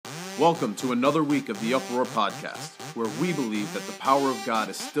Welcome to another week of the Uproar Podcast, where we believe that the power of God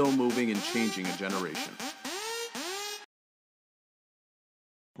is still moving and changing a generation.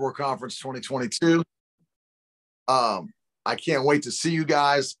 Uproar Conference 2022. I can't wait to see you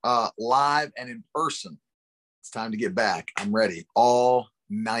guys live and in person. It's time to get back. I'm ready all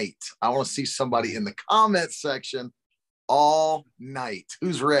night. I want to see somebody in the comment section all night.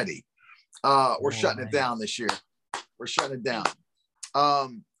 Who's ready? We're shutting it down this year. We're shutting it down.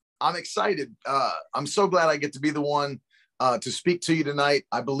 I'm excited. I'm so glad I get to be the one to speak to you tonight.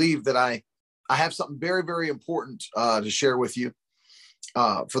 I believe that I have something very, very important to share with you.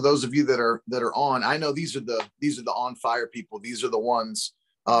 For those of you that are on, I know these are the on fire people. These are the ones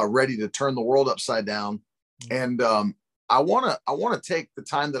ready to turn the world upside down. And I want to take the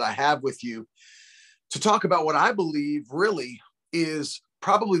time that I have with you to talk about what I believe really is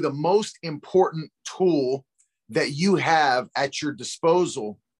probably the most important tool that you have at your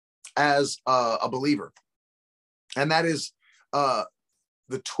disposal as a believer. And that is the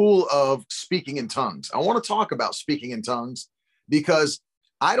tool of speaking in tongues. I want to talk about speaking in tongues because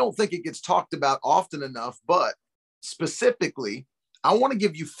I don't think it gets talked about often enough, but specifically, I want to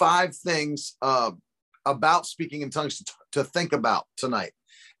give you 5 things about speaking in tongues to think about tonight.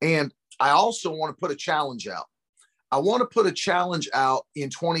 And I also want to put a challenge out. I want to put a challenge out in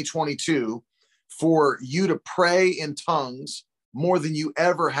 2022 for you to pray in tongues more than you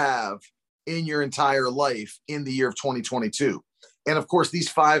ever have in your entire life in the year of 2022. And of course, these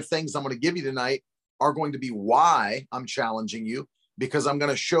 5 things I'm going to give you tonight are going to be why I'm challenging you, because I'm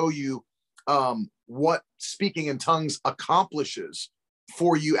going to show you what speaking in tongues accomplishes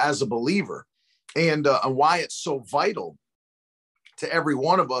for you as a believer, and why it's so vital to every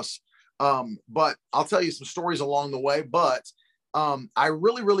one of us. But I'll tell you some stories along the way, but I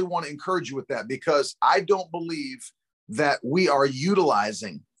really, really want to encourage you with that, because I don't believe that we are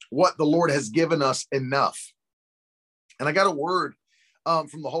utilizing what the Lord has given us enough. And I got a word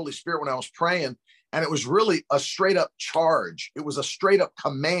from the Holy Spirit when I was praying, and it was really a straight up charge. It was a straight up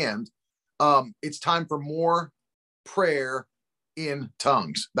command. It's time for more prayer in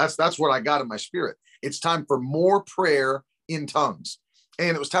tongues. That's what I got in my spirit. It's time for more prayer in tongues.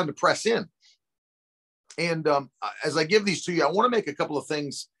 And it was time to press in. And as I give these to you, I want to make a couple of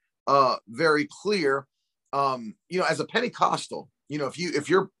things very clear. As a Pentecostal, if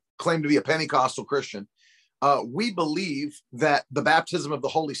you're claimed to be a Pentecostal Christian, we believe that the baptism of the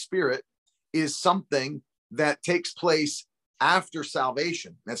Holy Spirit is something that takes place after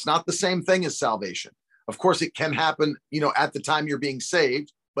salvation. That's not the same thing as salvation. Of course, it can happen, at the time you're being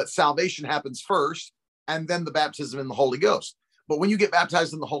saved, but salvation happens first, and then the baptism in the Holy Ghost. But when you get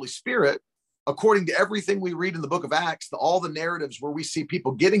baptized in the Holy Spirit, according to everything we read in the book of Acts, all the narratives where we see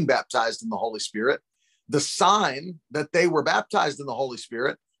people getting baptized in the Holy Spirit, the sign that they were baptized in the Holy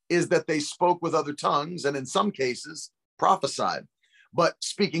Spirit is that they spoke with other tongues, and in some cases prophesied. But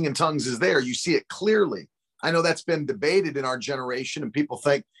speaking in tongues is there. You see it clearly. I know that's been debated in our generation, and people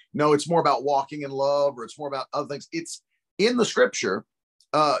think, no, it's more about walking in love, or it's more about other things. It's in the scripture.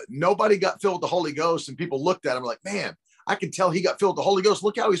 Nobody got filled with the Holy Ghost, and people looked at him like, man, I can tell he got filled with the Holy Ghost.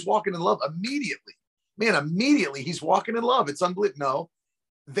 Look how he's walking in love immediately. Man, immediately he's walking in love. It's unbelievable. No,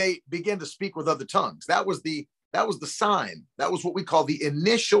 they began to speak with other tongues. That was the sign. That was what we call the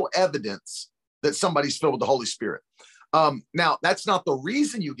initial evidence that somebody's filled with the Holy Spirit. Now, that's not the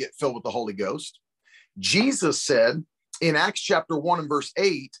reason you get filled with the Holy Ghost. Jesus said in Acts chapter 1 and verse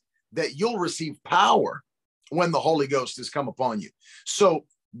 8 that you'll receive power when the Holy Ghost has come upon you. So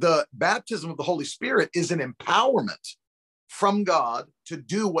the baptism of the Holy Spirit is an empowerment from God to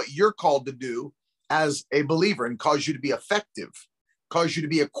do what you're called to do as a believer, and cause you to be effective, cause you to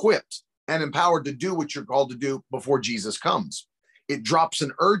be equipped and empowered to do what you're called to do before Jesus comes. It drops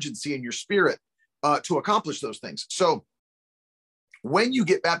an urgency in your spirit to accomplish those things. So when you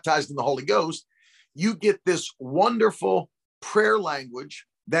get baptized in the Holy Ghost, you get this wonderful prayer language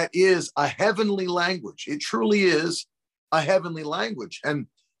that is a heavenly language. It truly is a heavenly language. And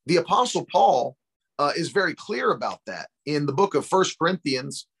the Apostle Paul is very clear about that in the book of 1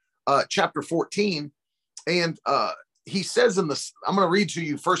 Corinthians chapter 14. And he says I'm going to read to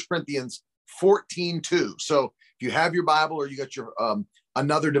you 1 Corinthians 14:2. So if you have your Bible, or you got your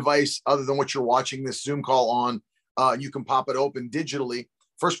another device other than what you're watching this Zoom call on, you can pop it open digitally.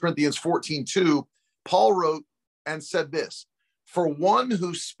 1 Corinthians 14:2, Paul wrote and said this: for one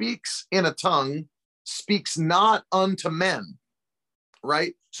who speaks in a tongue speaks not unto men.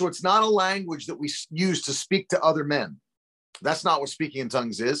 Right? So it's not a language that we use to speak to other men. That's not what speaking in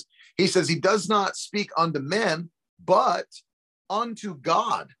tongues is. He says he does not speak unto men, but unto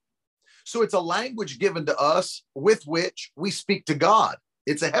God. So it's a language given to us with which we speak to God.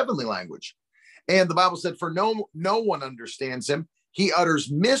 It's a heavenly language. And the Bible said, for no one understands him. He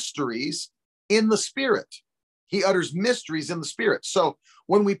utters mysteries in the spirit. He utters mysteries in the spirit. So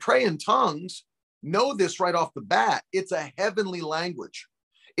when we pray in tongues, know this right off the bat, it's a heavenly language.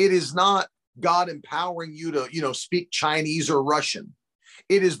 It is not God empowering you to, speak Chinese or Russian.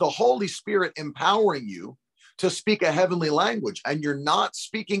 It is the Holy Spirit empowering you to speak a heavenly language. And you're not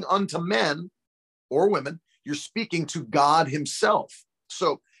speaking unto men or women. You're speaking to God himself.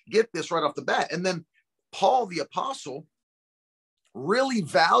 So get this right off the bat. And then Paul, the apostle, really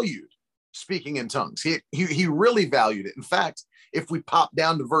valued speaking in tongues. He really valued it. In fact, if we pop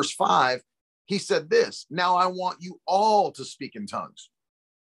down to verse 5, he said this, now I want you all to speak in tongues,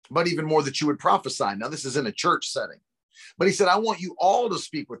 but even more that you would prophesy. Now, this is in a church setting, but he said, I want you all to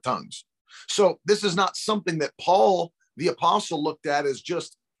speak with tongues. So this is not something that Paul, the apostle, looked at as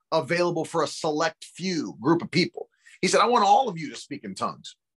just available for a select few group of people. He said, I want all of you to speak in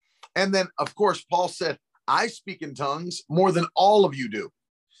tongues. And then, of course, Paul said, I speak in tongues more than all of you do.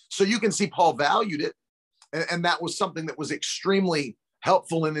 So you can see Paul valued it. And that was something that was extremely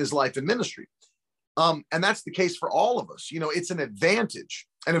helpful in his life and ministry. And that's the case for all of us. It's an advantage.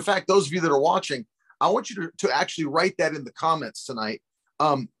 And in fact, those of you that are watching, I want you to actually write that in the comments tonight.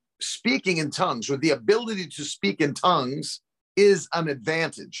 Speaking in tongues, or the ability to speak in tongues, is an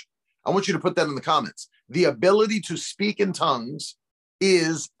advantage. I want you to put that in the comments. The ability to speak in tongues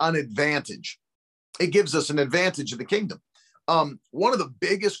is an advantage. It gives us an advantage in the kingdom. One of the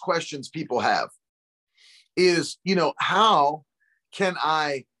biggest questions people have is, how can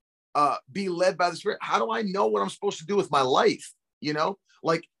I be led by the Spirit? How do I know what I'm supposed to do with my life?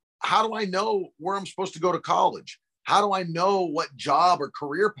 Like, how do I know where I'm supposed to go to college? How do I know what job or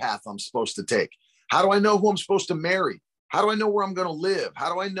career path I'm supposed to take? How do I know who I'm supposed to marry? How do I know where I'm going to live?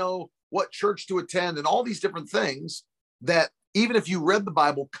 How do I know what church to attend? And all these different things that even if you read the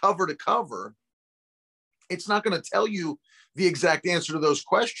Bible cover to cover, it's not going to tell you the exact answer to those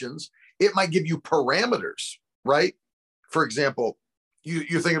questions. It might give you parameters, right? For example,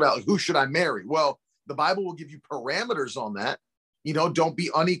 you're thinking about who should I marry? Well, the Bible will give you parameters on that. Don't be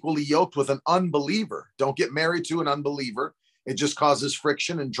unequally yoked with an unbeliever. Don't get married to an unbeliever. It just causes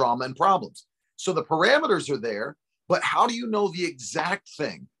friction and drama and problems. So the parameters are there, but how do you know the exact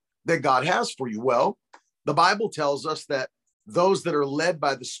thing that God has for you? Well, the Bible tells us that those that are led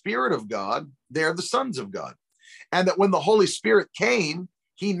by the Spirit of God, they're the sons of God. And that when the Holy Spirit came,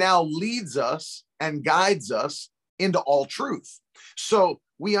 he now leads us and guides us into all truth. So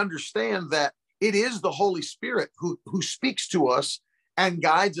we understand that it is the Holy Spirit who speaks to us and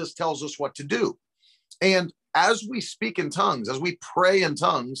guides us, tells us what to do. And as we speak in tongues, as we pray in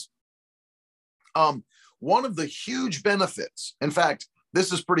tongues, one of the huge benefits, in fact,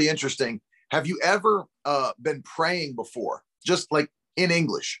 this is pretty interesting. Have you ever been praying before, just like in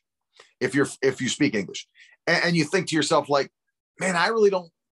English, if you speak English, and you think to yourself like, man,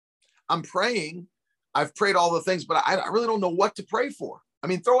 I'm praying. I've prayed all the things, but I really don't know what to pray for. I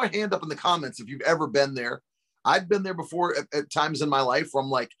mean, throw a hand up in the comments if you've ever been there. I've been there before at times in my life where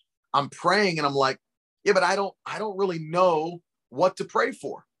I'm praying and I'm like, yeah, but I don't really know what to pray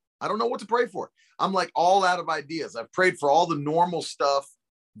for. I don't know what to pray for. I'm like all out of ideas. I've prayed for all the normal stuff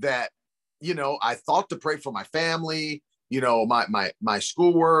that, I thought to pray for my family, my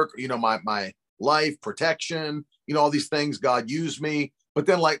schoolwork, my life, protection, all these things. God used me. But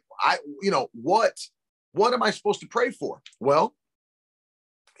then what am I supposed to pray for? Well,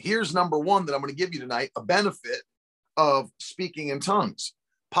 here's number one that I'm going to give you tonight, a benefit of speaking in tongues.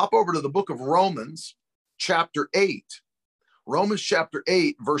 Pop over to the book of Romans, chapter 8. Romans chapter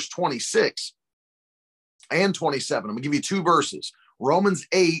 8, verse 26 and 27. I'm going to give you two verses. Romans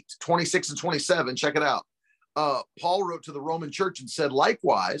 8, 26 and 27. Check it out. Paul wrote to the Roman church and said,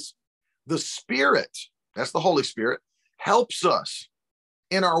 likewise, the Spirit, that's the Holy Spirit, helps us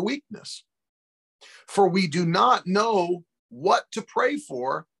in our weakness. For we do not know what to pray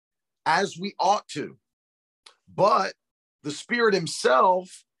for as we ought to, but the Spirit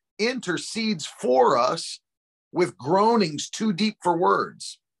himself intercedes for us with groanings too deep for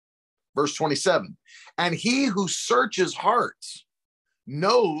words. Verse 27, and he who searches hearts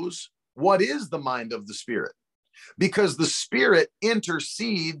knows what is the mind of the Spirit, because the Spirit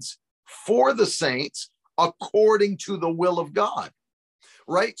intercedes for the saints according to the will of God,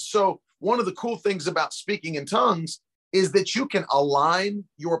 right? So one of the cool things about speaking in tongues is that you can align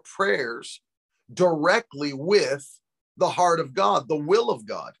your prayers directly with the heart of God, the will of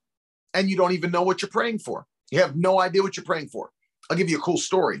God, and you don't even know what you're praying for. You have no idea what you're praying for. I'll give you a cool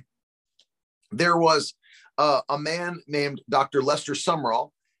story. There was a man named Dr. Lester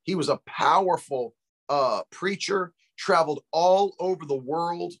Sumrall. He was a powerful preacher, traveled all over the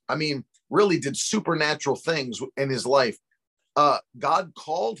world. I mean, really did supernatural things in his life. God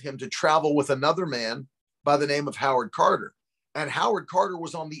called him to travel with another man by the name of Howard Carter. And Howard Carter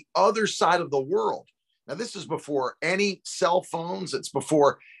was on the other side of the world. Now, this is before any cell phones. It's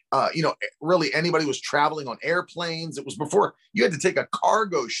before, really anybody was traveling on airplanes. It was before you had to take a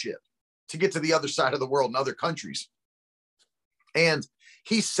cargo ship to get to the other side of the world in other countries. And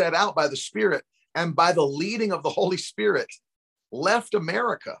he set out by the Spirit and by the leading of the Holy Spirit, left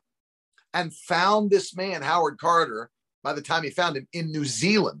America and found this man, Howard Carter, by the time he found him in New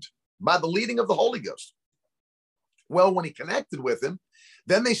Zealand, by the leading of the Holy Ghost. Well, when he connected with him,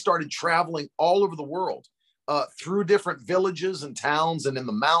 then they started traveling all over the world, through different villages and towns and in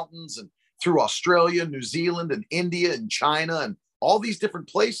the mountains and through Australia, New Zealand, and India and China and all these different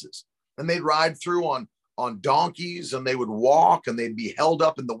places. And they'd ride through on donkeys, and they would walk, and they'd be held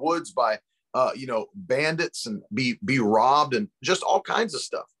up in the woods by bandits and be robbed and just all kinds of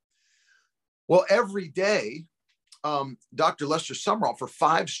stuff. Well, every day, Dr. Lester Sumrall, for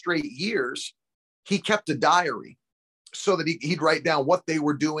 5 straight years, he kept a diary so that he'd write down what they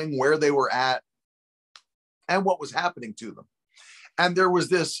were doing, where they were at, and what was happening to them. And there was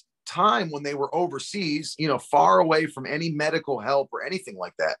this time when they were overseas, far away from any medical help or anything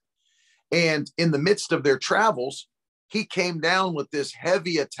like that. And in the midst of their travels, he came down with this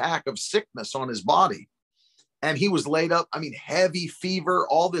heavy attack of sickness on his body. And he was laid up, heavy fever,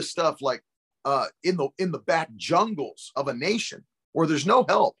 all this stuff, like in the back jungles of a nation where there's no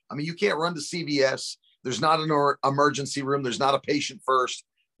help. You can't run to CVS. There's not an emergency room. There's not a patient first.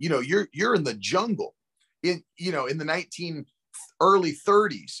 You're in the jungle in the early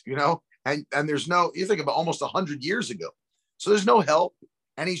 30s, and there's no, you think about almost 100 years ago. So there's no help.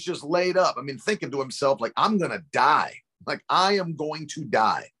 And he's just laid up. Thinking to himself, like, I'm going to die. Like, I am going to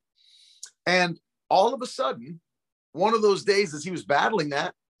die. And all of a sudden, one of those days as he was battling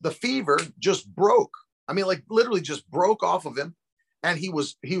that, the fever just broke. Literally just broke off of him. And he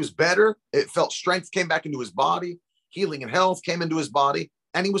was better. It felt strength came back into his body. Healing and health came into his body.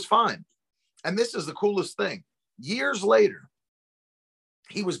 And he was fine. And this is the coolest thing. Years later,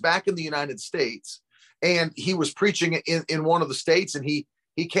 he was back in the United States, and he was preaching in one of the states, and he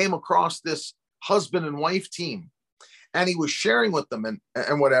came across this husband and wife team, and he was sharing with them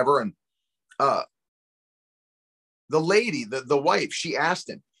and whatever. And the lady, the wife, she asked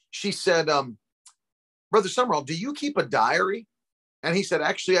him, she said, Brother Sumrall, do you keep a diary? And he said,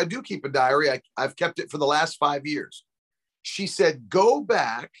 actually, I do keep a diary. I've kept it for the last 5 years. She said, go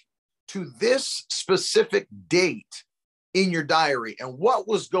back to this specific date in your diary and what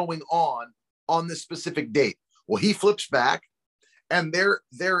was going on this specific date. Well, he flips back, and there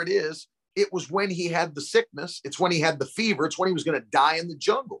it is. It was when he had the sickness. It's when he had the fever. It's when he was going to die in the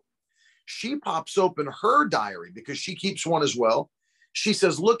jungle. She pops open her diary because she keeps one as well. She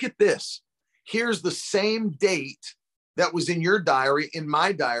says, look at this. Here's the same date that was in your diary, in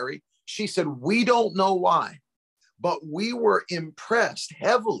my diary. She said, we don't know why, but we were impressed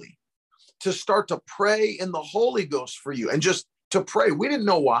heavily to start to pray in the Holy Ghost for you, and just to pray. We didn't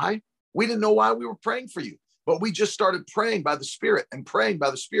know why. We didn't know why we were praying for you, but we just started praying by the Spirit and praying by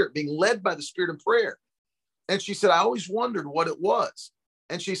the Spirit, being led by the Spirit in prayer. And she said, I always wondered what it was.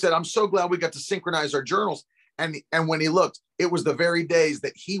 And she said, I'm so glad we got to synchronize our journals. And when he looked, it was the very days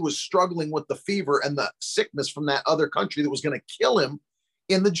that he was struggling with the fever and the sickness from that other country that was going to kill him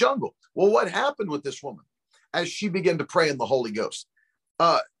in the jungle. Well, what happened with this woman as she began to pray in the Holy Ghost?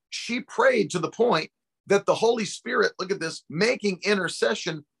 She prayed to the point that the Holy Spirit, look at this, making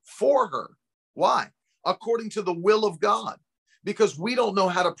intercession for her. Why? According to the will of God, because we don't know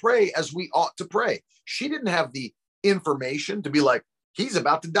how to pray as we ought to pray. She didn't have the information to be like, he's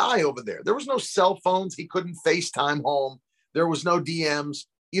about to die over there. There was no cell phones. He couldn't FaceTime home. There was no DMs.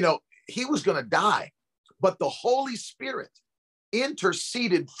 He was going to die. But the Holy Spirit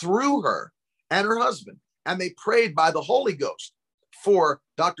interceded through her and her husband, and they prayed by the Holy Ghost for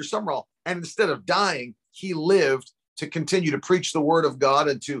Dr. Sumrall. And instead of dying, he lived to continue to preach the word of God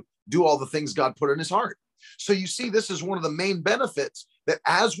and to do all the things God put in his heart. So you see, this is one of the main benefits, that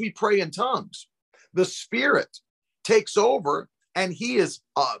as we pray in tongues, the Spirit takes over, and he is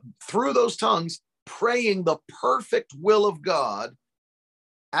through those tongues praying the perfect will of God.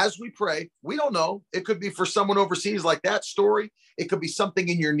 As we pray, we don't know. It could be for someone overseas, like that story. It could be something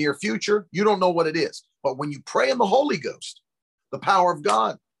in your near future. You don't know what it is. But when you pray in the Holy Ghost, the power of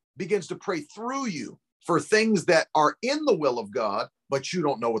God begins to pray through you for things that are in the will of God, but you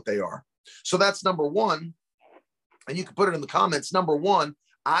don't know what they are. So that's number one. And you can put it in the comments. Number one,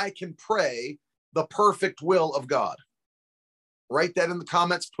 I can pray the perfect will of God. Write that in the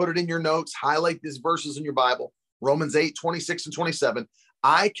comments, put it in your notes, highlight these verses in your Bible. Romans 8, 26 and 27.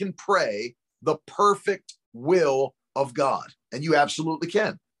 I can pray the perfect will of God. And you absolutely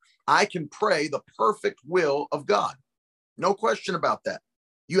can. I can pray the perfect will of God. No question about that.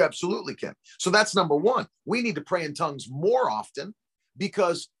 You absolutely can. So that's number one. We need to pray in tongues more often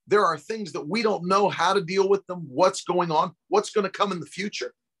because there are things that we don't know how to deal with them, what's going on, what's going to come in the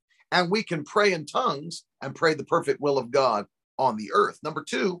future. And we can pray in tongues and pray the perfect will of God on the earth. Number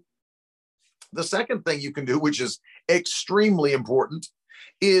two, the second thing you can do, which is extremely important,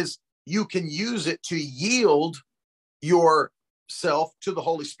 is you can use it to yield yourself to the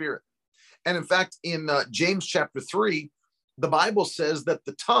Holy Spirit. And in fact, in James chapter 3, the Bible says that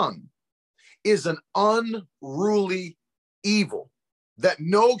the tongue is an unruly evil that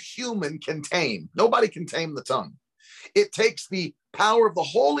no human can tame. Nobody can tame the tongue. It takes the power of the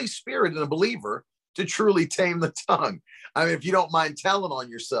Holy Spirit in a believer to truly tame the tongue. I mean, if you don't mind telling on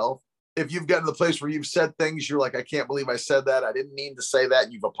yourself, if you've gotten to the place where you've said things, you're like, I can't believe I said that. I didn't mean to say that.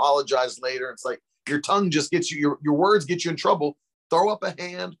 And you've apologized later. It's like your tongue just gets you, your words get you in trouble. Throw up a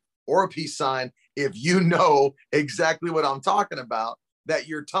hand or a peace sign if you know exactly what I'm talking about, that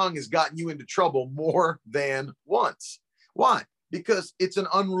your tongue has gotten you into trouble more than once. Why? Because it's an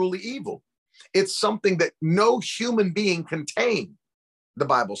unruly evil. It's something that no human being can tame, the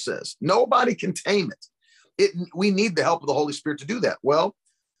Bible says. Nobody can tame it. We need the help of the Holy Spirit to do that. Well,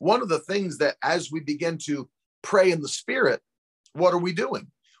 one of the things that as we begin to pray in the Spirit, what are we doing?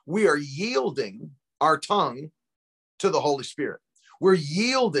 We are yielding our tongue to the Holy Spirit. We're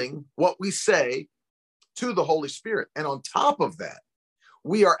yielding what we say to the Holy Spirit. And on top of that,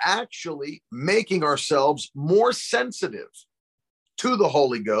 we are actually making ourselves more sensitive to the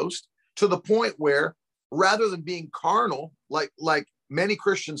Holy Ghost, to the point where rather than being carnal, like many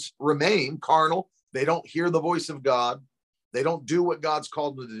Christians remain carnal, they don't hear the voice of God. They don't do what God's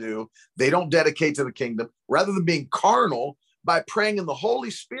called them to do. They don't dedicate to the kingdom. Rather than being carnal, by praying in the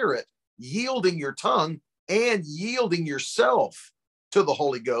Holy Spirit, yielding your tongue and yielding yourself to the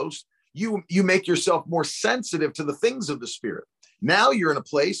Holy Ghost, you make yourself more sensitive to the things of the Spirit. Now you're in a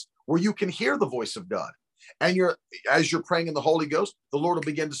place where you can hear the voice of God. And as you're praying in the Holy Ghost, the Lord will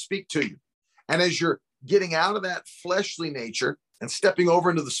begin to speak to you. And as you're getting out of that fleshly nature and stepping over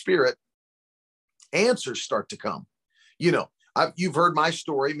into the Spirit, answers start to come. You know, you've heard my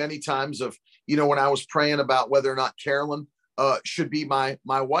story many times of, when I was praying about whether or not Carolyn should be my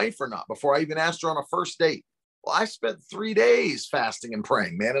wife or not, before I even asked her on a first date. Well, I spent 3 days fasting and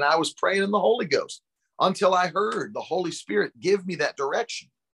praying, man, and I was praying in the Holy Ghost until I heard the Holy Spirit give me that direction.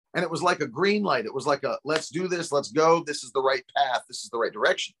 And it was like a green light. It was like let's do this, let's go. This is the right path. This is the right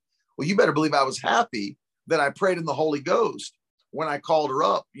direction. Well, you better believe I was happy that I prayed in the Holy Ghost when I called her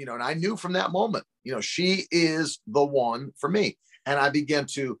up, and I knew from that moment, she is the one for me. And I began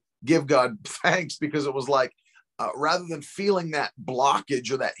to give God thanks because it was like, rather than feeling that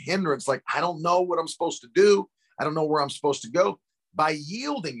blockage or that hindrance, like, I don't know what I'm supposed to do. I don't know where I'm supposed to go. By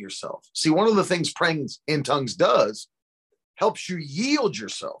yielding yourself. See, one of the things praying in tongues does helps you yield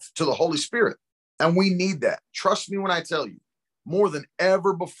yourself to the Holy Spirit. And we need that. Trust me when I tell you, more than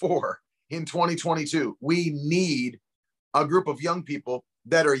ever before in 2022, we need a group of young people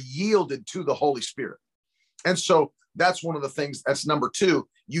that are yielded to the Holy Spirit. And so that's one of the things. That's number two.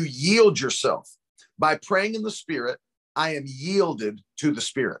 You yield yourself. By praying in the Spirit, I am yielded to the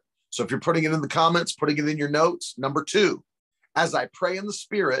Spirit. So if you're putting it in the comments, putting it in your notes, number two, as I pray in the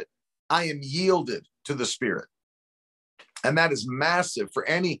Spirit, I am yielded to the Spirit. And that is massive for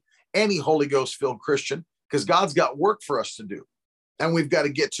any Holy Ghost filled Christian, because God's got work for us to do. And we've got to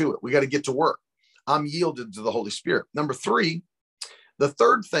get to it. We got to get to work. I'm yielded to the Holy Spirit. Number three, the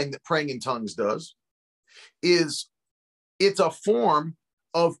third thing that praying in tongues does is it's a form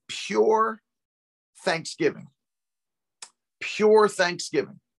of pure thanksgiving. Pure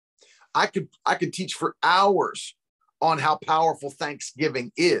thanksgiving. I could teach for hours on how powerful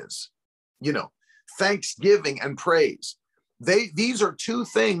thanksgiving is. Thanksgiving and praise. These are two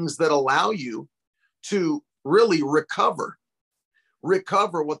things that allow you to really recover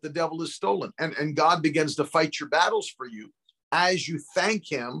what the devil has stolen. And God begins to fight your battles for you as you thank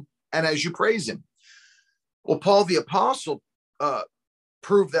him and as you praise him. Well, Paul the Apostle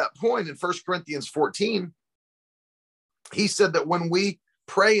proved that point in 1 Corinthians 14. He said that when we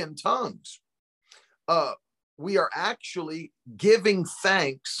pray in tongues, we are actually giving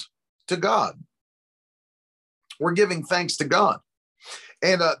thanks to God. We're giving thanks to God.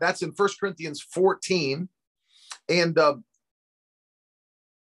 And that's in 1 Corinthians 14. And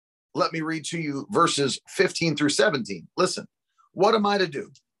let me read to you verses 15 through 17. Listen, what am I to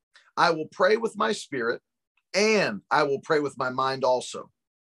do? I will pray with my spirit, and I will pray with my mind also.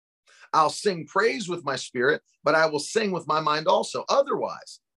 I'll sing praise with my spirit, but I will sing with my mind also.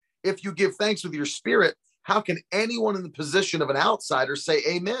 Otherwise, if you give thanks with your spirit, how can anyone in the position of an outsider say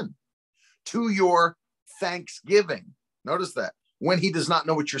amen to your thanksgiving? Notice that, when he does not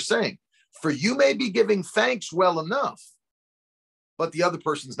know what you're saying. For you may be giving thanks well enough, but the other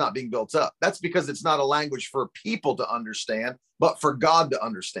person's not being built up. That's because it's not a language for people to understand, but for God to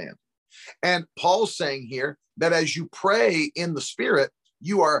understand. And Paul's saying here that as you pray in the spirit,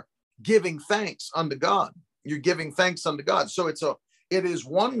 you are giving thanks unto God. You're giving thanks unto God. So it is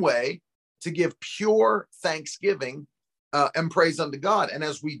one way to give pure thanksgiving and praise unto God. And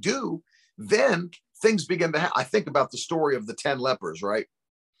as we do, then things begin to happen. I think about the story of the 10 lepers, right?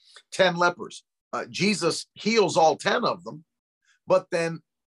 10 lepers. Jesus heals all 10 of them, but then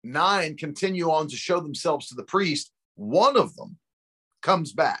 9 continue on to show themselves to the priest. One of them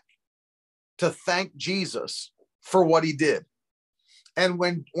comes back to thank Jesus for what he did. And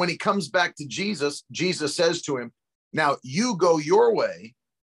when he comes back to Jesus, Jesus says to him, now you go your way,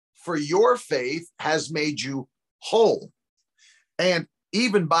 for your faith has made you whole. And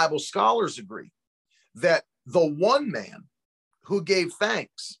even Bible scholars agree that the one man who gave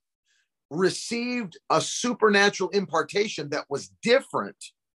thanks received a supernatural impartation that was different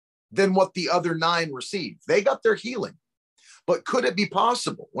than what the other 9 received. They got their healing. But could it be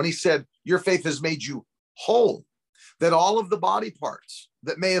possible, when he said, your faith has made you whole, that all of the body parts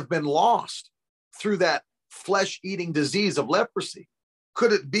that may have been lost through that flesh-eating disease of leprosy,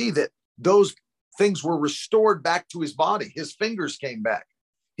 could it be that those things were restored back to his body? His fingers came back,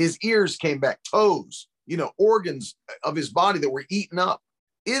 his ears came back, toes, organs of his body that were eaten up.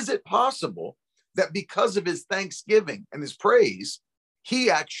 Is it possible that because of his thanksgiving and his praise, he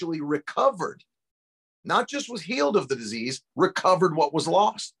actually recovered, not just was healed of the disease, recovered what was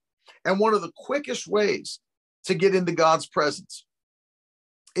lost? And one of the quickest ways to get into God's presence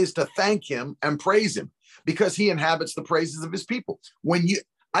is to thank him and praise him, because he inhabits the praises of his people.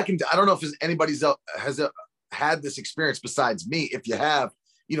 I don't know if anybody's has had this experience besides me. If you have,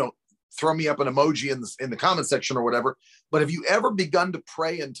 throw me up an emoji in the comment section or whatever. But have you ever begun to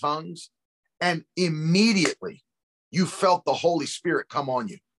pray in tongues and immediately you felt the Holy Spirit come on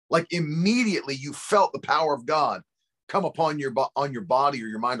you? Like immediately you felt the power of God come upon on your body or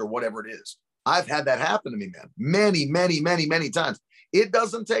your mind or whatever it is. I've had that happen to me, man. Many, many, many, many times. It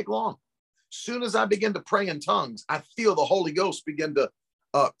doesn't take long. Soon as I begin to pray in tongues, I feel the Holy Ghost begin to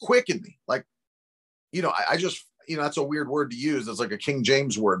quicken me. Like, I just, that's a weird word to use. It's like a King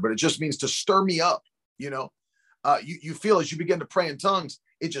James word, but it just means to stir me up. You feel as you begin to pray in tongues,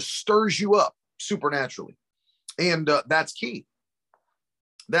 it just stirs you up supernaturally. And that's key.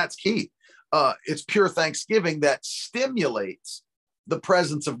 That's key. It's pure thanksgiving that stimulates the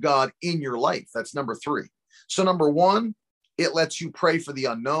presence of God in your life. That's number 3. So number 1, it lets you pray for the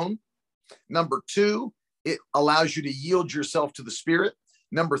unknown. Number 2, it allows you to yield yourself to the Spirit.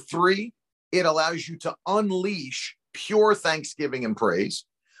 Number 3, it allows you to unleash pure thanksgiving and praise.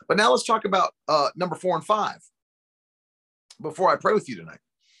 But now let's talk about number 4 and 5 before I pray with you tonight.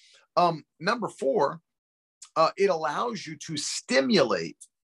 Number 4, it allows you to stimulate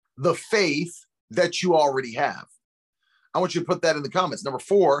the faith that you already have. I want you to put that in the comments. Number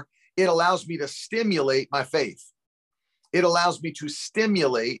 4, it allows me to stimulate my faith. It allows me to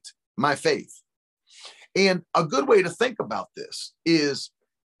stimulate my faith. And a good way to think about this is,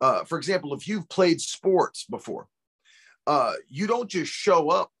 for example, if you've played sports before, you don't just show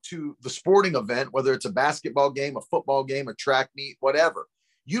up to the sporting event, whether it's a basketball game, a football game, a track meet, whatever.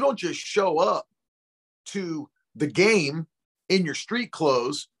 You don't just show up to the game in your street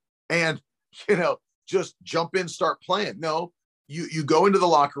clothes and, just jump in, start playing. No, you go into the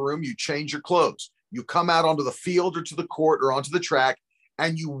locker room, you change your clothes, you come out onto the field or to the court or onto the track,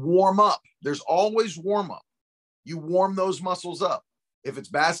 and you warm up. There's always warm up. You warm those muscles up. If it's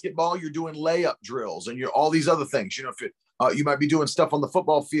basketball, you're doing layup drills and all these other things. If you might be doing stuff on the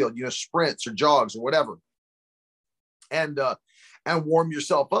football field, sprints or jogs or whatever, and warm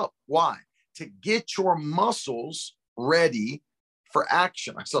yourself up. Why? To get your muscles ready for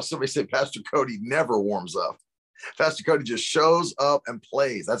action. I saw somebody say Pastor Cody never warms up. Pastor Cody just shows up and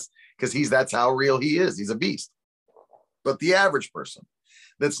plays. That's because that's how real he is. He's a beast. But the average person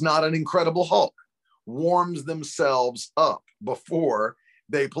that's not an Incredible Hulk warms themselves up before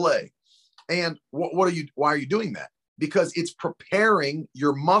they play. And why are you doing that? Because it's preparing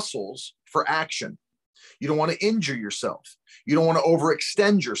your muscles for action. You don't want to injure yourself. You don't want to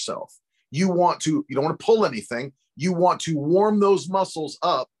overextend yourself. You don't want to pull anything. You want to warm those muscles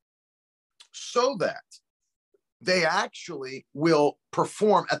up so that they actually will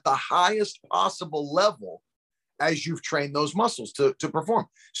perform at the highest possible level as you've trained those muscles to perform.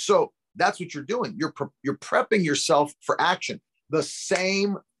 So That's what you're doing. You're prepping yourself for action. The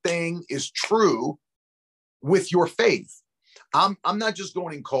same thing is true with your faith. I'm not just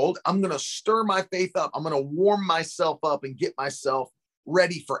going in cold. I'm going to stir my faith up. I'm going to warm myself up and get myself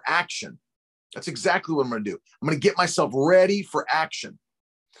ready for action. That's exactly what I'm going to do. I'm going to get myself ready for action.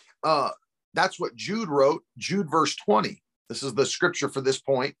 That's what Jude wrote. Jude verse 20. This is the scripture for this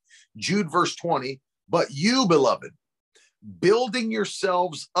point. Jude verse 20. But you, beloved, building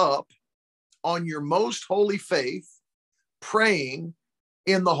yourselves up on your most holy faith, praying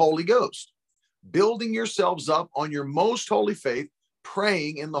in the Holy Ghost. Building yourselves up on your most holy faith,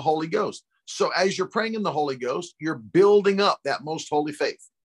 praying in the Holy Ghost. So as you're praying in the Holy Ghost, you're building up that most holy faith,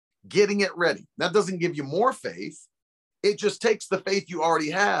 getting it ready. That doesn't give you more faith. It just takes the faith you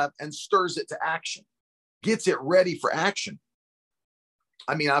already have and stirs it to action, gets it ready for action.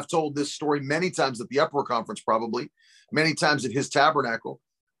 I mean, I've told this story many times at the Uproar Conference, probably many times at his tabernacle,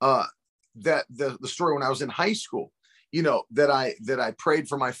 that the story when I was in high school, you know, that I prayed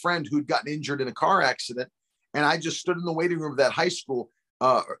for my friend who'd gotten injured in a car accident. And I just stood in the waiting room of that high school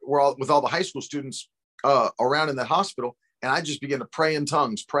with all the high school students around in that hospital. And I just began to pray in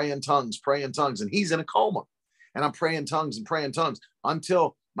tongues, pray in tongues, pray in tongues. And he's in a coma. And I'm praying tongues and praying tongues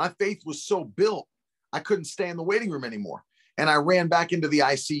until my faith was so built, I couldn't stay in the waiting room anymore. And I ran back into the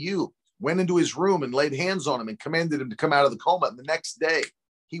ICU, went into his room and laid hands on him and commanded him to come out of the coma. And the next day,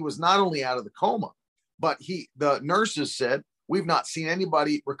 he was not only out of the coma, but the nurses said, we've not seen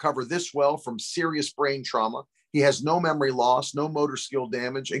anybody recover this well from serious brain trauma. He has no memory loss, no motor skill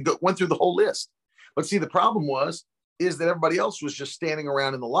damage, and went through the whole list. But see, the problem is that everybody else was just standing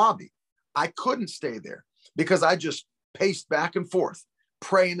around in the lobby. I couldn't stay there because I just paced back and forth,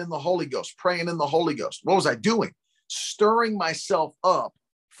 praying in the Holy Ghost, praying in the Holy Ghost. What was I doing? Stirring myself up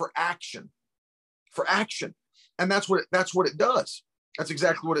for action, And that's what it does. That's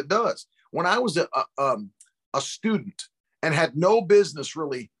exactly what it does. When I was a student and had no business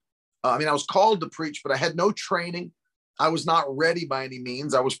really, I was called to preach, but I had no training. I was not ready by any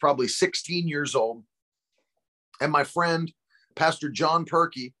means. I was probably 16 years old. And my friend, Pastor John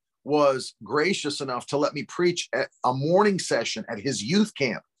Perkey, was gracious enough to let me preach at a morning session at his youth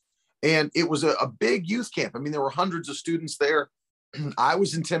camp. And it was a big youth camp. I mean, there were hundreds of students there. I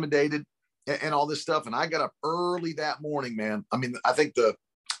was intimidated and all this stuff. And I got up early that morning, man. I mean, I think the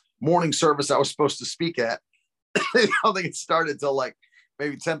morning service I was supposed to speak at, I don't think it started till like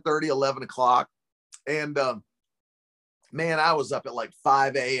maybe 10:30, 11 o'clock. And man, I was up at like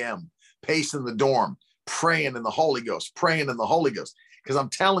 5 a.m. pacing the dorm, praying in the Holy Ghost, Because I'm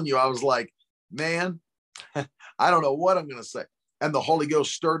telling you, I was like, man, I don't know what I'm going to say. And the Holy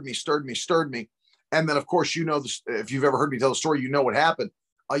Ghost stirred me. And then, of course, you know, this, if you've ever heard me tell the story, you know what happened.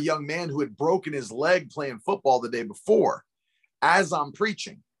 A young man who had broken his leg playing football the day before, as I'm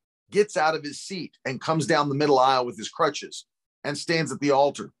preaching, gets out of his seat and comes down the middle aisle with his crutches and stands at the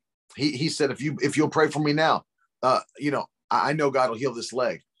altar. He said, if you'll pray for me now, I know God will heal this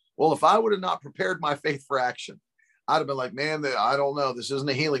leg. Well, if I would have not prepared my faith for action, I'd have been like, man, I don't know. This isn't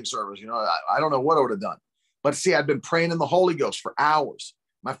a healing service. You know, I don't know what I would have done. But see, I'd been praying in the Holy Ghost for hours.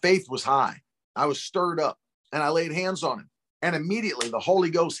 My faith was high. I was stirred up and I laid hands on him. And immediately the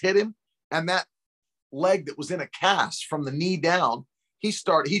Holy Ghost hit him. And that leg that was in a cast from the knee down, he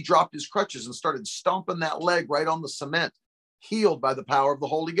dropped his crutches and started stomping that leg right on the cement, healed by the power of the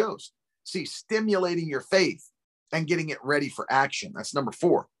Holy Ghost. See, stimulating your faith and getting it ready for action. That's number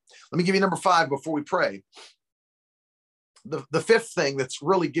 4. Let me give you number 5 before we pray. The fifth thing that's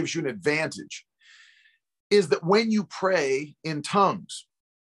really gives you an advantage is that when you pray in tongues,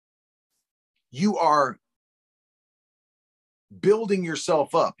 you are building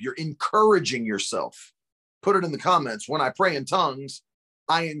yourself up. You're encouraging yourself. Put it in the comments. When I pray in tongues,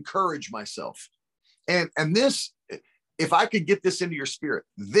 I encourage myself. And this, if I could get this into your spirit,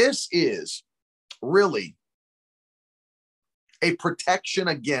 this is really a protection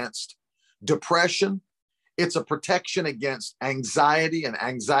against depression. It's a protection against anxiety and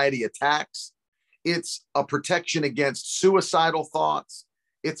anxiety attacks. It's a protection against suicidal thoughts.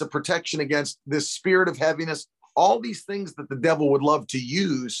 It's a protection against this spirit of heaviness. All these things that the devil would love to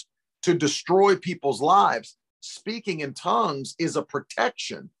use to destroy people's lives. Speaking in tongues is a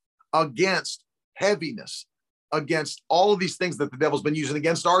protection against heaviness, against all of these things that the devil's been using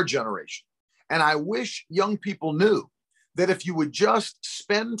against our generation. And I wish young people knew that if you would just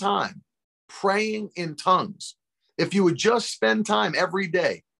spend time praying in tongues, if you would just spend time every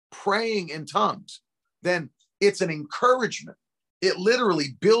day praying in tongues, then it's an encouragement. It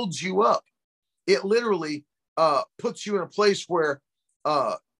literally builds you up. It literally puts you in a place where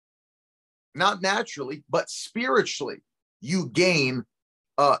not naturally, but spiritually, you gain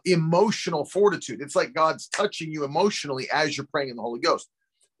emotional fortitude. It's like God's touching you emotionally as you're praying in the Holy Ghost.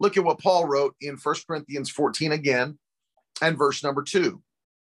 Look at what Paul wrote in 1 Corinthians 14 again, and verse number 4.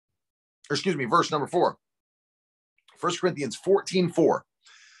 1 Corinthians 14:4.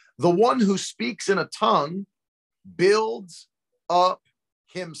 The one who speaks in a tongue builds up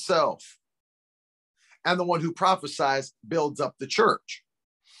himself, and the one who prophesies builds up the church.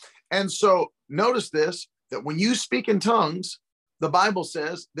 And so notice this, that when you speak in tongues, the Bible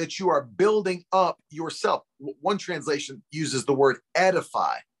says that you are building up yourself. One translation uses the word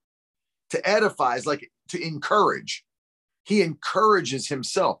edify. To edify is like to encourage. He encourages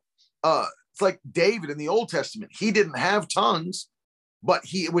himself. It's like David in the Old Testament. He didn't have tongues, but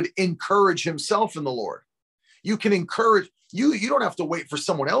he would encourage himself in the Lord. You can encourage, you don't have to wait for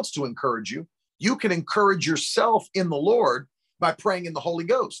someone else to encourage you. You can encourage yourself in the Lord by praying in the Holy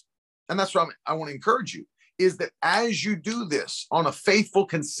Ghost. And that's what I want to encourage you, is that as you do this on a faithful,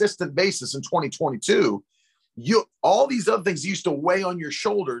 consistent basis in 2022, all these other things that used to weigh on your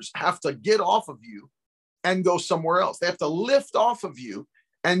shoulders have to get off of you and go somewhere else. They have to lift off of you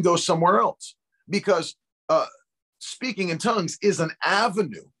and go somewhere else, because speaking in tongues is an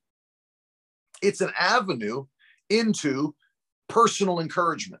avenue. It's an avenue into personal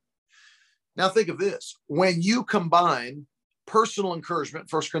encouragement. Now think of this. When you combine personal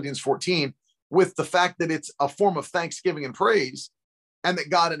encouragement, 1 Corinthians 14, with the fact that it's a form of thanksgiving and praise, and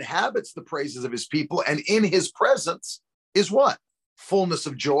that God inhabits the praises of his people, and in his presence is what? Fullness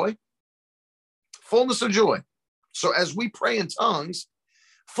of joy. Fullness of joy. So as we pray in tongues,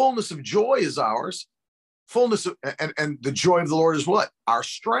 fullness of joy is ours. Fullness of, and the joy of the Lord is what? Our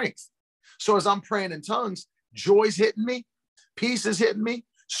strength. So as I'm praying in tongues, joy's hitting me, peace is hitting me,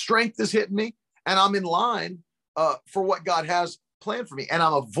 strength is hitting me, and I'm in line for what God has planned for me. And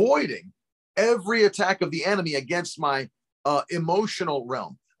I'm avoiding every attack of the enemy against my emotional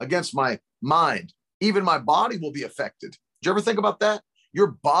realm, against my mind. Even my body will be affected. Did you ever think about that? Your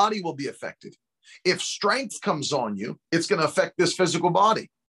body will be affected. If strength comes on you, it's going to affect this physical body.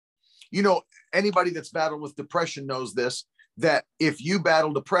 You know, anybody that's battled with depression knows this, that if you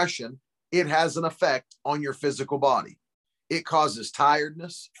battle depression, it has an effect on your physical body. It causes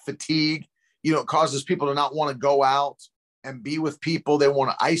tiredness, fatigue. You know, it causes people to not want to go out and be with people. They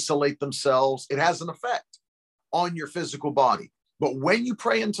want to isolate themselves. It has an effect on your physical body. But when you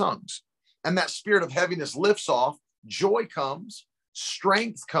pray in tongues and that spirit of heaviness lifts off, joy comes,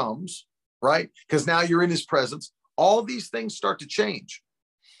 strength comes, right? Because now you're in his presence. All these things start to change.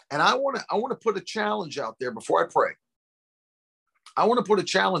 And I want to put a challenge out there before I pray. I want to put a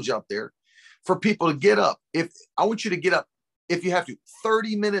challenge out there for people to get up. I want you to get up, if you have to,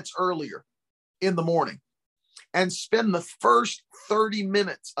 30 minutes earlier in the morning, and spend the first 30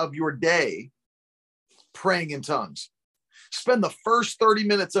 minutes of your day praying in tongues. Spend the first 30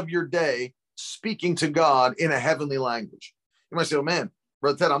 minutes of your day speaking to God in a heavenly language. You might say, "Oh man,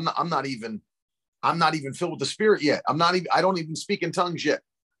 Brother Ted, I'm not even filled with the Spirit yet. I don't even speak in tongues yet."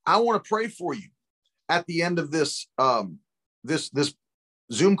 I want to pray for you at the end of this this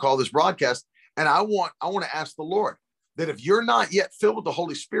Zoom call, this broadcast, and I want to ask the Lord that if you're not yet filled with the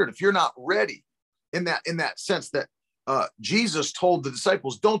Holy Spirit, if you're not ready in that sense that Jesus told the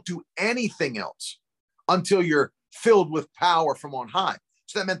disciples, don't do anything else until you're filled with power from on high.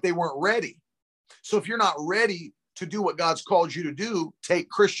 So that meant they weren't ready. So if you're not ready to do what God's called you to do, take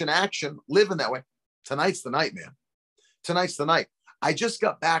Christian action, live in that way, tonight's the night, man. Tonight's the night. I just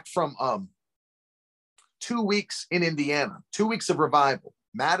got back from 2 weeks in Indiana, 2 weeks of revival,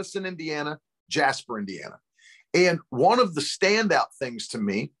 Madison, Indiana, Jasper, Indiana. And one of the standout things to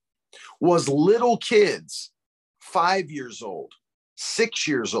me was little kids, 5 years old, 6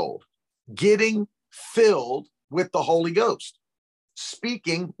 years old, getting filled with the Holy Ghost,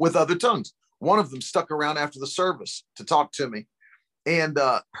 speaking with other tongues. One of them stuck around after the service to talk to me. And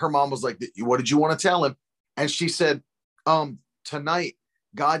her mom was like, "What did you want to tell him?" And she said, "Tonight,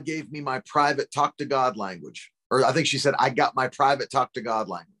 God gave me my private talk to God language." Or I think she said, "I got my private talk to God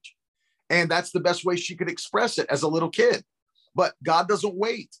language." And that's the best way she could express it as a little kid. But God doesn't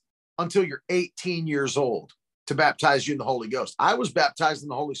wait until you're 18 years old to baptize you in the Holy Ghost. I was baptized in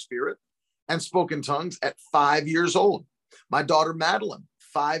the Holy Spirit and spoke in tongues at 5 years old. My daughter, Madeline,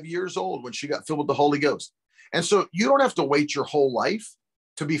 5 years old when she got filled with the Holy Ghost. And so you don't have to wait your whole life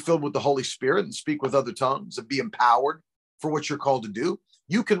to be filled with the Holy Spirit and speak with other tongues and be empowered for what you're called to do.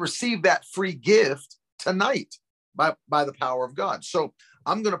 You can receive that free gift tonight by the power of God. So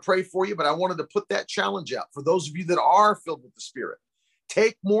I'm going to pray for you, but I wanted to put that challenge out for those of you that are filled with the Spirit.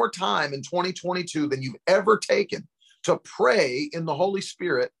 Take more time in 2022 than you've ever taken to pray in the Holy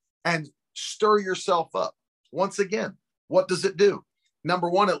Spirit and stir yourself up. Once again, what does it do? Number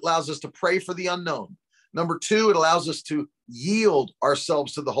one, it allows us to pray for the unknown. Number two, it allows us to yield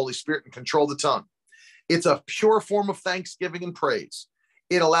ourselves to the Holy Spirit and control the tongue. It's a pure form of thanksgiving and praise.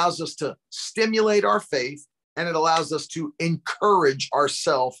 It allows us to stimulate our faith, and it allows us to encourage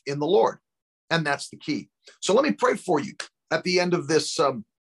ourselves in the Lord. And that's the key. So let me pray for you at the end of this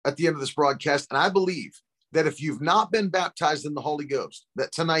broadcast. And I believe that if you've not been baptized in the Holy Ghost,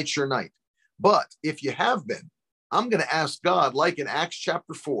 that tonight's your night. But if you have been, I'm going to ask God, like in Acts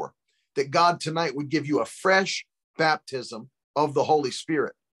chapter 4, that God tonight would give you a fresh baptism of the Holy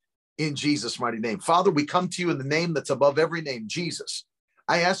Spirit in Jesus' mighty name. Father, we come to you in the name that's above every name, Jesus.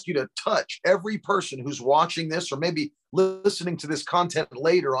 I ask you to touch every person who's watching this or maybe listening to this content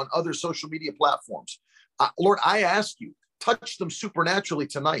later on other social media platforms. Lord, I ask you, touch them supernaturally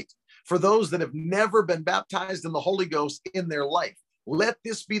tonight. For those that have never been baptized in the Holy Ghost in their life, let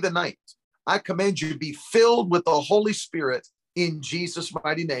this be the night. I command you to be filled with the Holy Spirit in Jesus'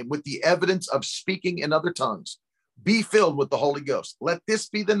 mighty name, with the evidence of speaking in other tongues. Be filled with the Holy Ghost. Let this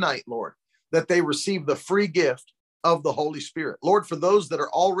be the night, Lord, that they receive the free gift of the Holy Spirit. Lord, for those that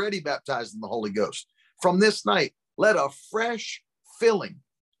are already baptized in the Holy Ghost, from this night, let a fresh filling,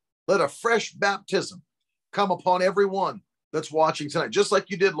 let a fresh baptism come upon everyone that's watching tonight, just like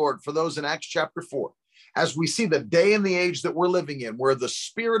you did, Lord, for those in Acts chapter 4. As we see the day and the age that we're living in, where the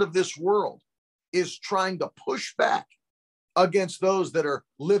spirit of this world is trying to push back against those that are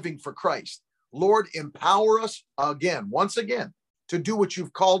living for Christ. Lord, empower us again, once again, to do what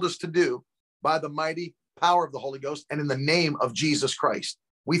you've called us to do by the mighty power of the Holy Ghost and in the name of Jesus Christ.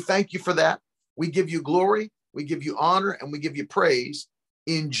 We thank you for that. We give you glory, we give you honor, and we give you praise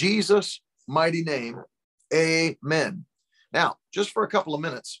in Jesus' mighty name. Amen. Now, just for a couple of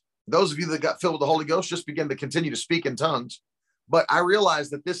minutes, those of you that got filled with the Holy Ghost, just begin to continue to speak in tongues. But I realize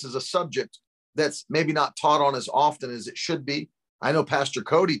that this is a subject that's maybe not taught on as often as it should be. I know Pastor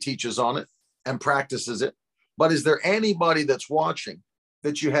Cody teaches on it and practices it. But is there anybody that's watching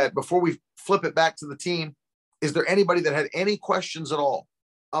that you had, before we flip it back to the team, is there anybody that had any questions at all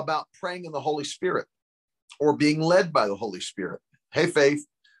about praying in the Holy Spirit or being led by the Holy Spirit? Hey, Faith,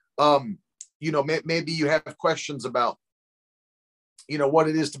 maybe you have questions about, what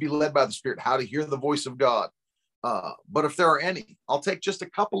it is to be led by the Spirit, how to hear the voice of God. But if there are any, I'll take just a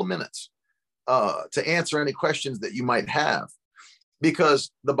couple of minutes to answer any questions that you might have,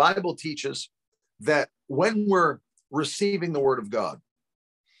 because the Bible teaches that when we're receiving the word of God,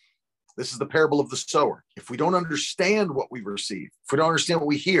 this is the parable of the sower. If we don't understand what we receive, if we don't understand what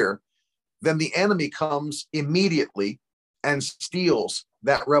we hear, then the enemy comes immediately and steals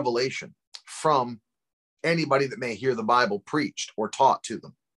that revelation from anybody that may hear the Bible preached or taught to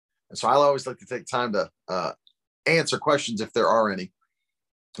them. And so I always like to take time to answer questions if there are any.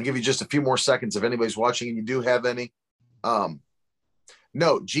 I'll give you just a few more seconds if anybody's watching and you do have any.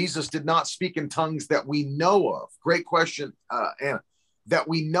 No, Jesus did not speak in tongues that we know of. Great question, Anna. That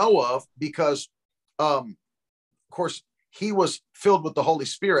we know of, because, of course, he was filled with the Holy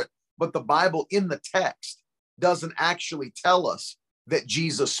Spirit, but the Bible in the text doesn't actually tell us that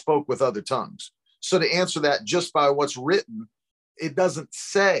Jesus spoke with other tongues. So to answer that just by what's written, it doesn't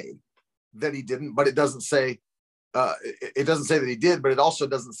say that he didn't, but it doesn't say that he did, but it also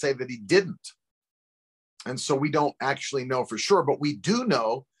doesn't say that he didn't. And so we don't actually know for sure, but we do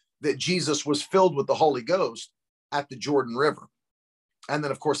know that Jesus was filled with the Holy Ghost at the Jordan River. And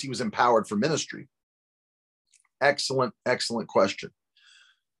then, of course, he was empowered for ministry. Excellent, excellent question.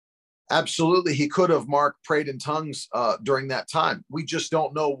 Absolutely, he could have, Mark, prayed in tongues during that time. We just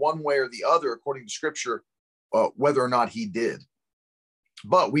don't know one way or the other, according to Scripture, whether or not he did.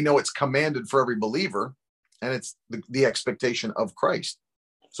 But we know it's commanded for every believer, and it's the expectation of Christ.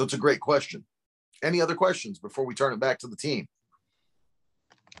 So it's a great question. Any other questions before we turn it back to the team?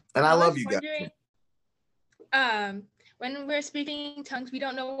 And I love you guys. When we're speaking in tongues, we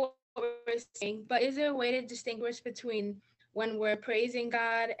don't know what we're saying, but is there a way to distinguish between when we're praising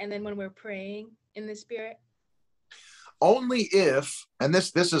God and then when we're praying in the Spirit? Only if, and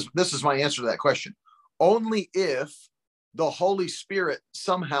this is my answer to that question, only if the Holy Spirit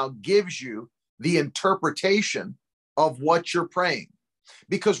somehow gives you the interpretation of what you're praying.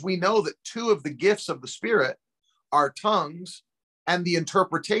 Because we know that two of the gifts of the Spirit are tongues and the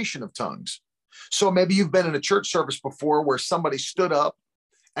interpretation of tongues. So maybe you've been in a church service before where somebody stood up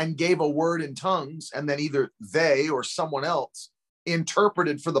and gave a word in tongues, and then either they or someone else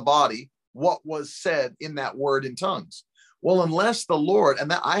interpreted for the body what was said in that word in tongues. Well, unless the Lord,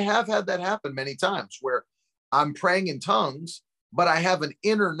 and that I have had that happen many times, where I'm praying in tongues, but I have an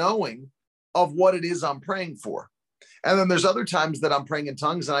inner knowing of what it is I'm praying for. And then there's other times that I'm praying in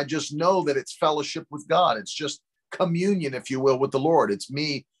tongues and I just know that it's fellowship with God. It's just communion, if you will, with the Lord. It's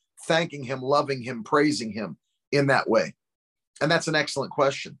me thanking him, loving him, praising him in that way. And that's an excellent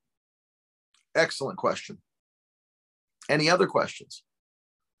question. Excellent question. Any other questions?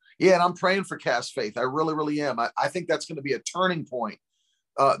 Yeah, and I'm praying for Cast Faith. I really, really am. I think that's going to be a turning point,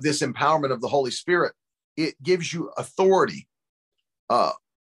 this empowerment of the Holy Spirit. It gives you authority. That's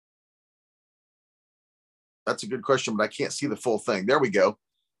a good question, but I can't see the full thing. There we go.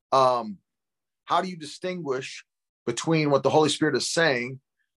 How do you distinguish between what the Holy Spirit is saying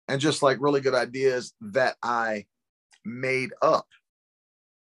and just like really good ideas that I made up?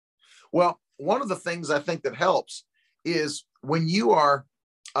 Well, one of the things I think that helps is when you are,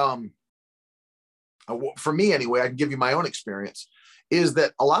 for me anyway, I can give you my own experience, is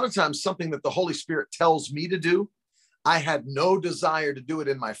that a lot of times something that the Holy Spirit tells me to do, I had no desire to do it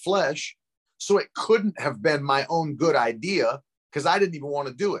in my flesh. So it couldn't have been my own good idea because I didn't even want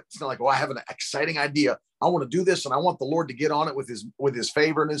to do it. It's not like, oh, I have an exciting idea. I want to do this and I want the Lord to get on it with his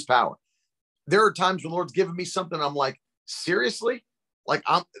favor and his power. There are times when the Lord's given me something. I'm like, seriously? Like,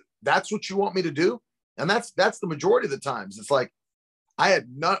 that's what you want me to do? And that's the majority of the times. It's like, I had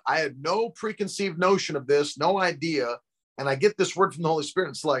no preconceived notion of this, no idea. And I get this word from the Holy Spirit.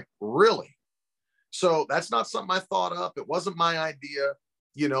 And it's like, really? So that's not something I thought up. It wasn't my idea,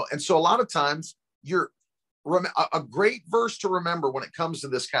 And so a lot of times a great verse to remember when it comes to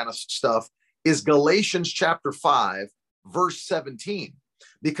this kind of stuff is Galatians chapter 5, verse 17,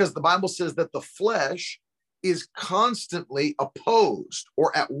 because the Bible says that the flesh is constantly opposed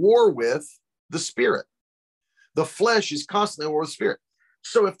or at war with the Spirit. The flesh is constantly at war with the Spirit.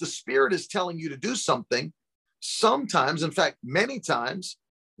 So if the Spirit is telling you to do something, sometimes, in fact, many times,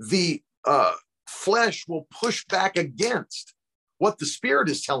 the flesh will push back against what the Spirit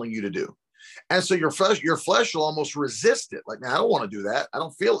is telling you to do. And so your flesh will almost resist it. Like, man, I don't want to do that.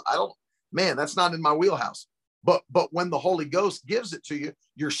 That's not in my wheelhouse. But when the Holy Ghost gives it to you,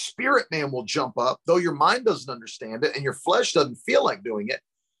 your spirit man will jump up, though your mind doesn't understand it and your flesh doesn't feel like doing it.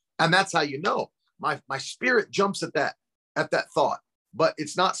 And that's how you know. My spirit jumps at that thought, but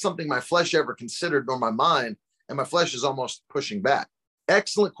it's not something my flesh ever considered, nor my mind, and my flesh is almost pushing back.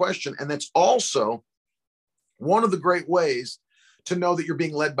 Excellent question. And that's also one of the great ways to know that you're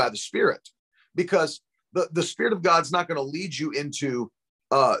being led by the Spirit, because the Spirit of God's not going to lead you into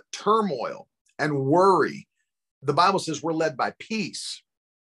turmoil and worry. The Bible says we're led by peace.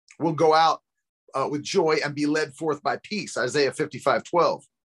 We'll go out with joy and be led forth by peace. Isaiah 55:12.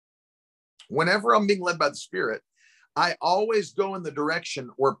 Whenever I'm being led by the Spirit, I always go in the direction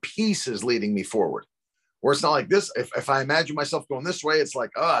where peace is leading me forward. Where it's not like this. If I imagine myself going this way, it's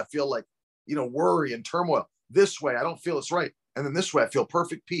like, I feel like, worry and turmoil. This way, I don't feel it's right. And then this way, I feel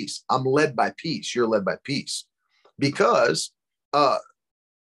perfect peace. I'm led by peace. You're led by peace because the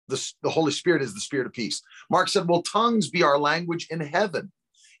Holy Spirit is the Spirit of peace. Mark said, will tongues be our language in heaven?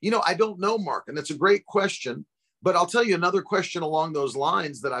 I don't know, Mark, and it's a great question, but I'll tell you another question along those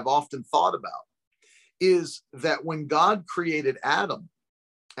lines that I've often thought about is that when God created Adam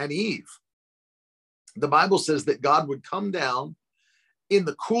and Eve, the Bible says that God would come down in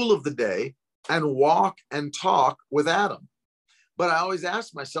the cool of the day and walk and talk with Adam. But I always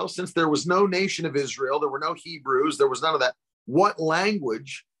ask myself, since there was no nation of Israel, there were no Hebrews, there was none of that, what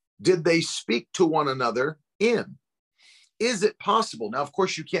language did they speak to one another in? Is it possible? Now, of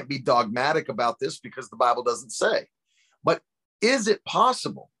course, you can't be dogmatic about this because the Bible doesn't say, but is it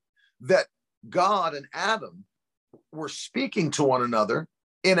possible that God and Adam were speaking to one another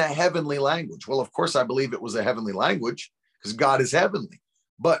in a heavenly language? Well, of course, I believe it was a heavenly language because God is heavenly,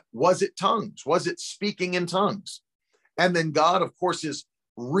 but was it tongues? Was it speaking in tongues? And then God, of course, is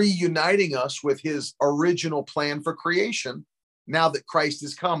reuniting us with his original plan for creation now that Christ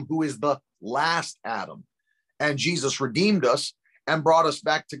has come, who is the last Adam. And Jesus redeemed us and brought us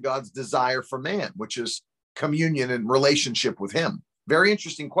back to God's desire for man, which is communion and relationship with him. Very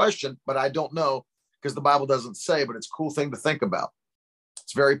interesting question, but I don't know because the Bible doesn't say, but it's a cool thing to think about.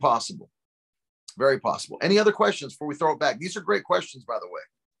 It's very possible. Very possible. Any other questions before we throw it back? These are great questions, by the way.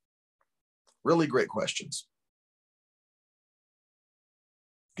 Really great questions.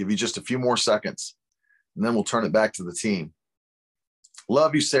 Give you just a few more seconds, and then we'll turn it back to the team.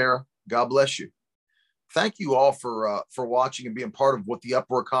 Love you, Sarah. God bless you. Thank you all for watching and being part of what the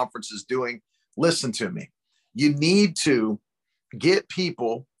Uproar Conference is doing. Listen to me. You need to get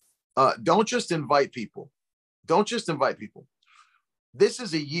people. Don't just invite people. Don't just invite people. This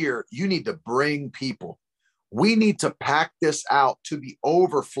is a year you need to bring people. We need to pack this out to the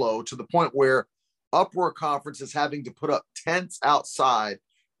overflow, to the point where Uproar Conference is having to put up tents outside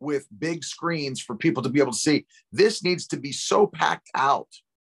with big screens for people to be able to see. This needs to be so packed out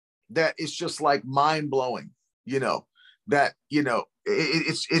that it's just like mind blowing.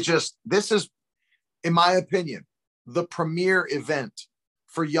 it's just, this is, in my opinion, the premier event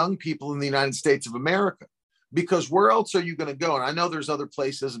for young people in the United States of America, because where else are you going to go? And I know there's other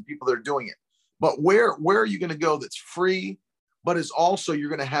places and people that are doing it, but where are you going to go that's free, but is also, you're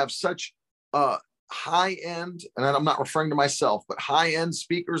going to have such high end, and I'm not referring to myself, but high end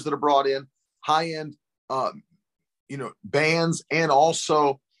speakers that are brought in, high end, bands, and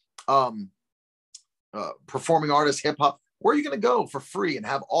also performing artists, hip hop. Where are you going to go for free and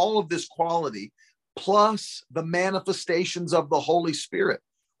have all of this quality, plus the manifestations of the Holy Spirit,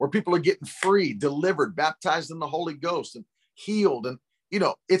 where people are getting free, delivered, baptized in the Holy Ghost, and healed? And,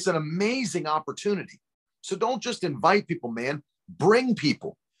 it's an amazing opportunity. So don't just invite people, man. Bring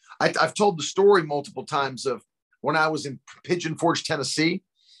people. I've told the story multiple times of when I was in Pigeon Forge, Tennessee,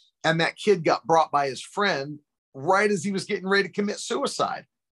 and that kid got brought by his friend right as he was getting ready to commit suicide.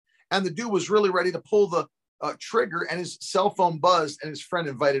 And the dude was really ready to pull the trigger, and his cell phone buzzed, and his friend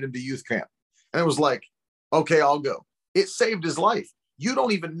invited him to youth camp. And it was like, okay, I'll go. It saved his life. You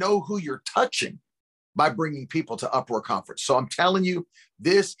don't even know who you're touching by bringing people to Uproar Conference. So I'm telling you,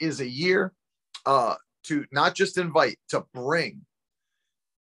 this is a year to not just invite, to bring.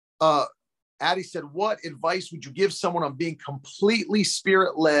 Addie said, what advice would you give someone on being completely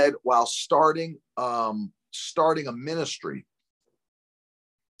spirit-led while starting a ministry?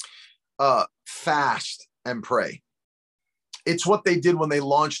 Fast and pray. It's what they did when they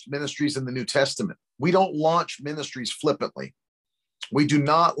launched ministries in the New Testament. We don't launch ministries flippantly. We do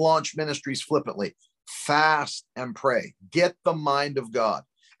not launch ministries flippantly. Fast and pray. Get the mind of God.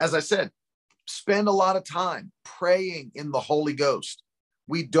 As I said, spend a lot of time praying in the Holy Ghost.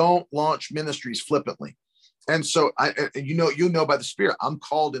 We don't launch ministries flippantly. And so, you know by the Spirit, I'm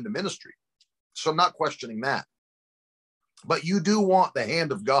called into ministry. So I'm not questioning that. But you do want the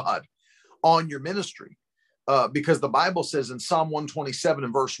hand of God on your ministry, because the Bible says in Psalm 127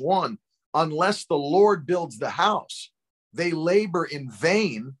 and verse 1, unless the Lord builds the house, they labor in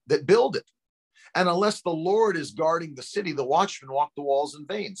vain that build it. And unless the Lord is guarding the city, the watchmen walk the walls in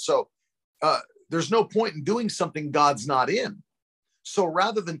vain. So there's no point in doing something God's not in. So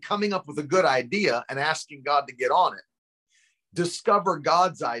rather than coming up with a good idea and asking God to get on it, discover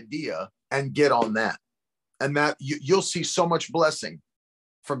God's idea and get on that. And that you'll see so much blessing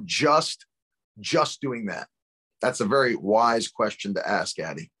from just doing that. That's a very wise question to ask,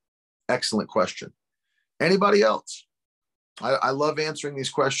 Addie. Excellent question. Anybody else? I love answering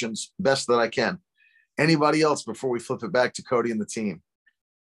these questions best that I can. Anybody else before we flip it back to Cody and the team?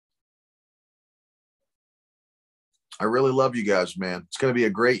 I really love you guys, man. It's going to be a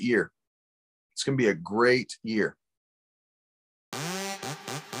great year. It's going to be a great year.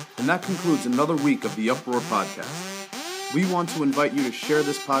 And that concludes another week of the Uproar Podcast. We want to invite you to share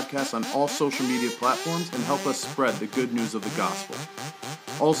this podcast on all social media platforms and help us spread the good news of the gospel.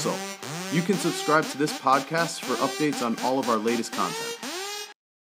 Also, you can subscribe to this podcast for updates on all of our latest content.